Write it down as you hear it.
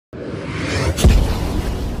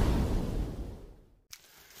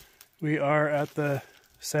We are at the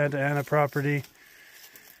Santa Ana property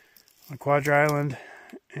on Quadra Island,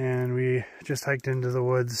 and we just hiked into the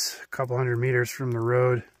woods a couple hundred meters from the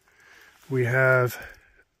road. We have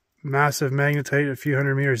massive magnetite a few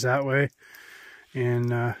hundred meters that way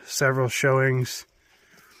in several showings,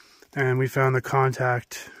 and we found the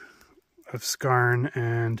contact of skarn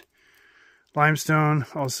and limestone,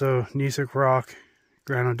 also gneissic rock,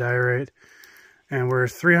 granodiorite, and we're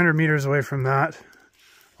 300 meters away from that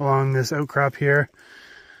along this outcrop here.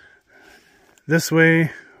 This way,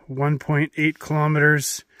 1.8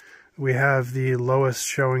 kilometers, we have the lowest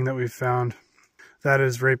showing that we've found. That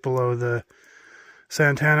is right below the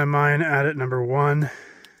Santana Mine, adit number 1.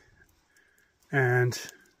 And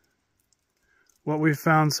what we've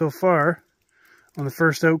found so far on the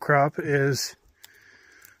first outcrop is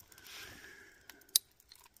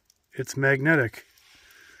it's magnetic.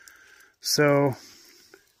 So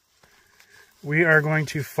we are going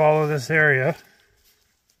to follow this area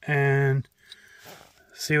and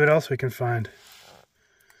see what else we can find.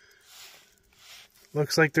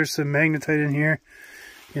 Looks like there's some magnetite in here.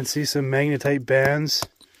 You can see some magnetite bands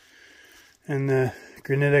and the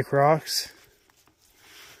granitic rocks.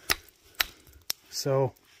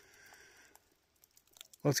 So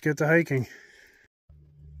let's get to hiking.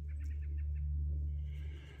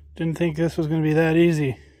 Didn't think this was going to be that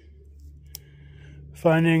easy.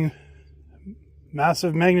 Finding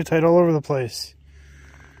massive magnetite all over the place.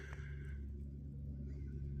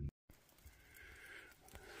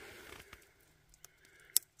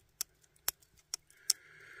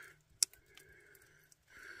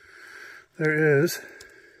 There is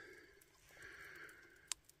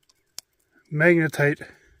magnetite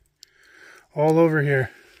all over here.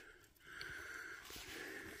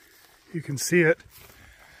 You can see it.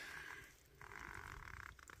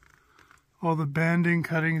 All the banding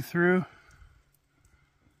cutting through.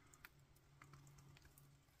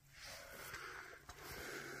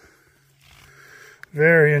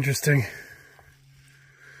 Very interesting.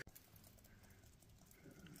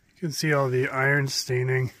 You can see all the iron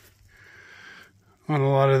staining on a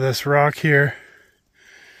lot of this rock here.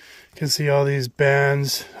 You can see all these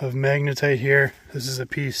bands of magnetite here. This is a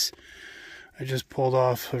piece I just pulled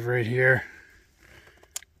off of right here.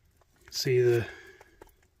 See the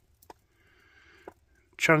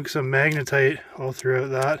chunks of magnetite all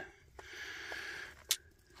throughout that.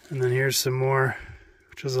 And then here's some more,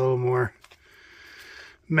 which is a little more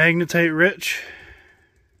magnetite rich.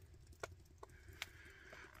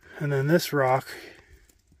 And then this rock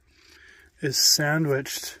is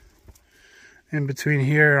sandwiched in between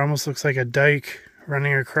here. It almost looks like a dike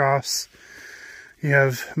running across. You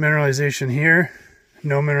have mineralization here,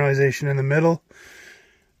 no mineralization in the middle,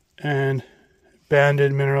 and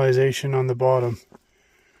banded mineralization on the bottom.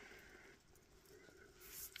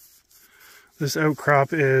 This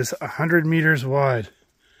outcrop is 100 meters wide.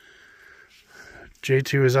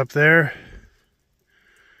 J2 is up there,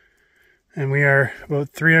 and we are about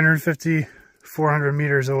 350, 400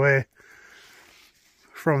 meters away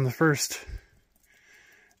from the first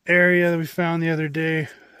area that we found the other day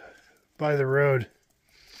by the road.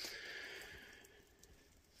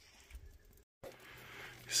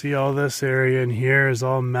 See, all this area in here is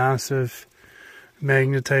all massive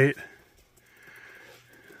magnetite.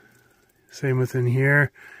 Same within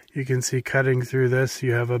here. You can see cutting through this,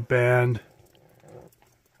 you have a band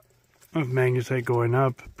of magnetite going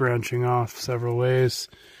up, branching off several ways.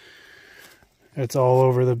 It's all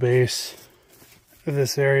over the base of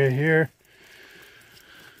this area here.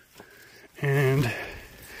 And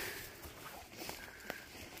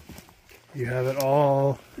you have it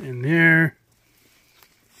all in there.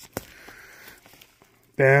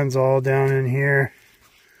 Bands all down in here.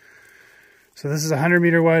 So this is a 100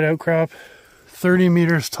 meter wide outcrop, 30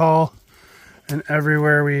 meters tall, and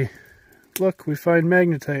everywhere we look, we find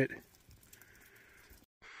magnetite.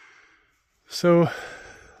 So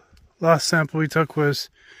last sample we took was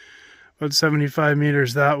about 75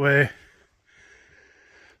 meters that way.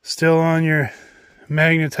 Still on your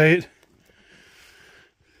magnetite.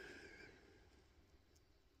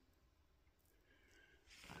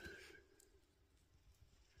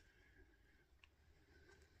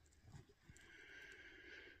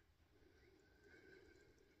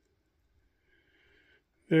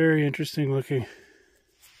 Very interesting looking.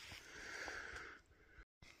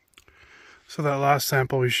 So that last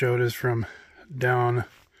sample we showed is from down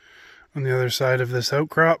on the other side of this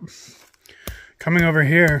outcrop. Coming over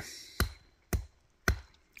here,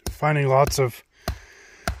 finding lots of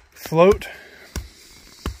float.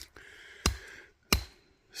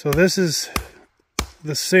 So this is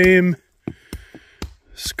the same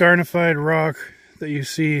skarnified rock that you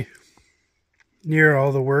see near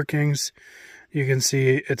all the workings. You can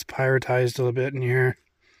see it's pyritized a little bit in here.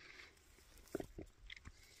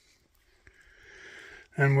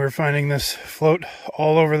 And we're finding this float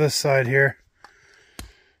all over this side here.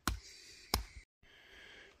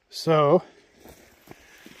 So,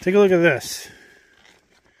 take a look at this.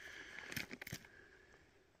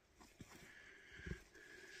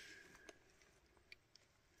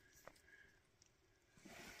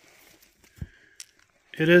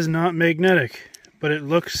 It is not magnetic, but it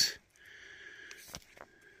looks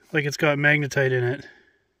like it's got magnetite in it.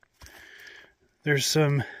 There's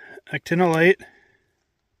some actinolite,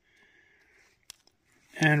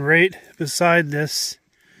 and right beside this,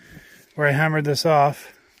 where I hammered this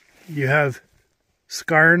off, you have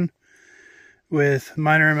skarn with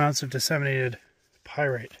minor amounts of disseminated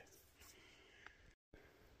pyrite.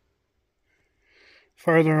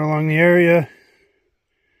 Farther along the area,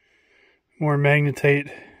 more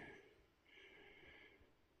magnetite.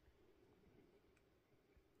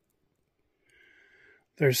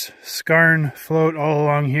 There's skarn float all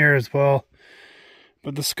along here as well,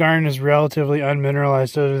 but the skarn is relatively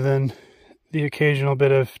unmineralized other than the occasional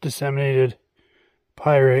bit of disseminated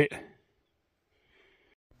pyrite.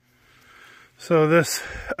 So this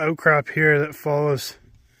outcrop here that follows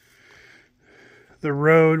the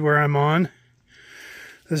road where I'm on,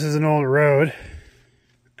 this is an old road,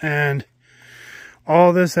 and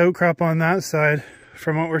all this outcrop on that side,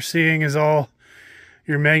 from what we're seeing, is all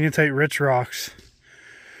your magnetite rich rocks.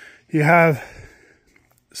 You have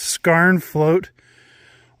skarn float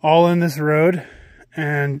all in this road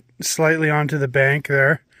and slightly onto the bank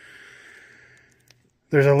there.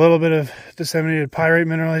 There's a little bit of disseminated pyrite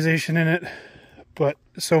mineralization in it, but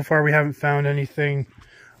so far we haven't found anything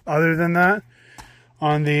other than that.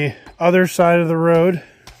 On the other side of the road,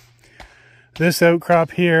 this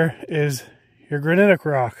outcrop here is your granitic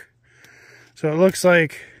rock. So it looks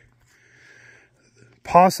like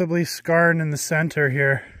possibly skarn in the center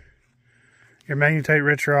here. Your magnetite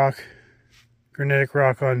rich rock, granitic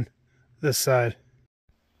rock on this side.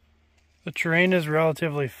 The terrain is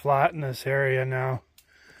relatively flat in this area now.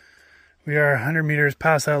 We are 100 meters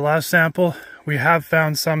past that last sample. We have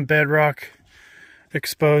found some bedrock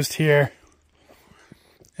exposed here.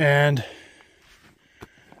 And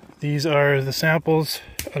these are the samples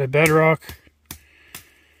out of bedrock.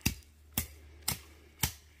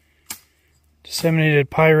 Disseminated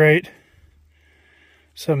pyrite,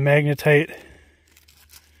 some magnetite,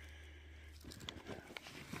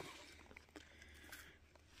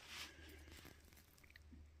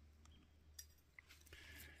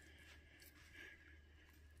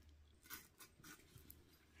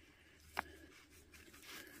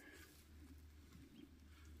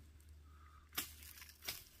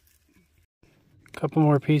 a couple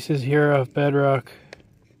more pieces here of bedrock.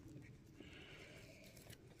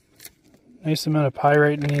 Nice amount of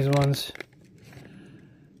pyrite in these ones.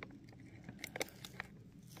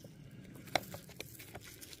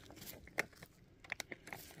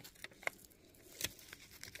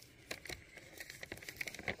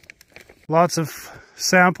 Lots of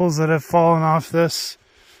samples that have fallen off this.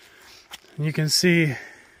 And you can see,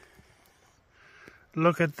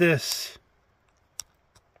 look at this.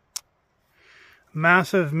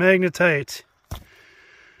 Massive magnetite.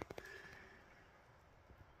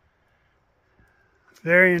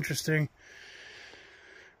 Very interesting.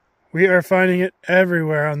 We are finding it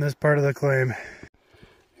everywhere on this part of the claim.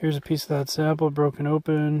 Here's a piece of that sample broken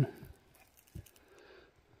open.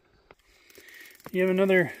 You have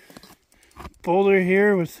another boulder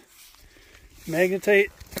here with magnetite.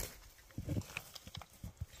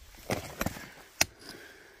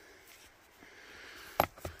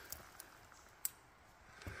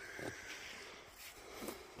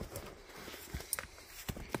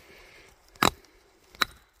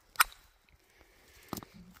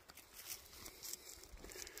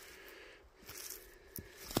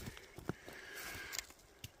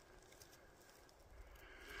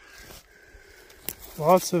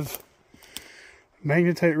 Lots of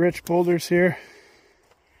magnetite rich boulders here.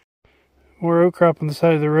 More outcrop on the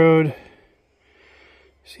side of the road.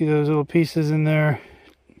 See those little pieces in there?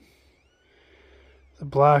 The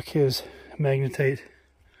black is magnetite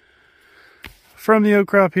from the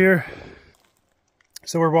outcrop here.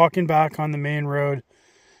 So we're walking back on the main road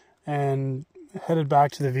and headed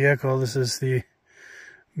back to the vehicle. This is the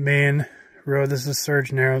main road. This is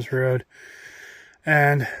Surge Narrows Road.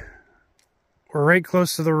 And we're right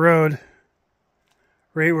close to the road,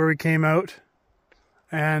 right where we came out,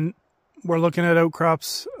 and we're looking at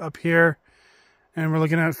outcrops up here, and we're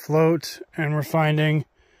looking at float, and we're finding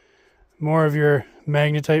more of your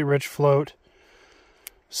magnetite rich float.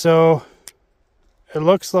 So it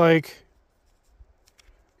looks like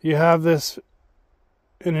you have this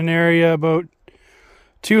in an area about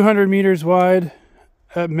 200 meters wide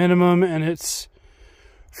at minimum, and it's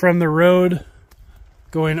from the road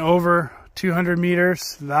going over 200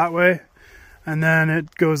 meters that way, and then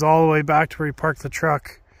it goes all the way back to where you parked the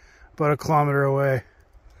truck about 1 kilometer away.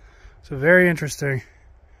 So very interesting.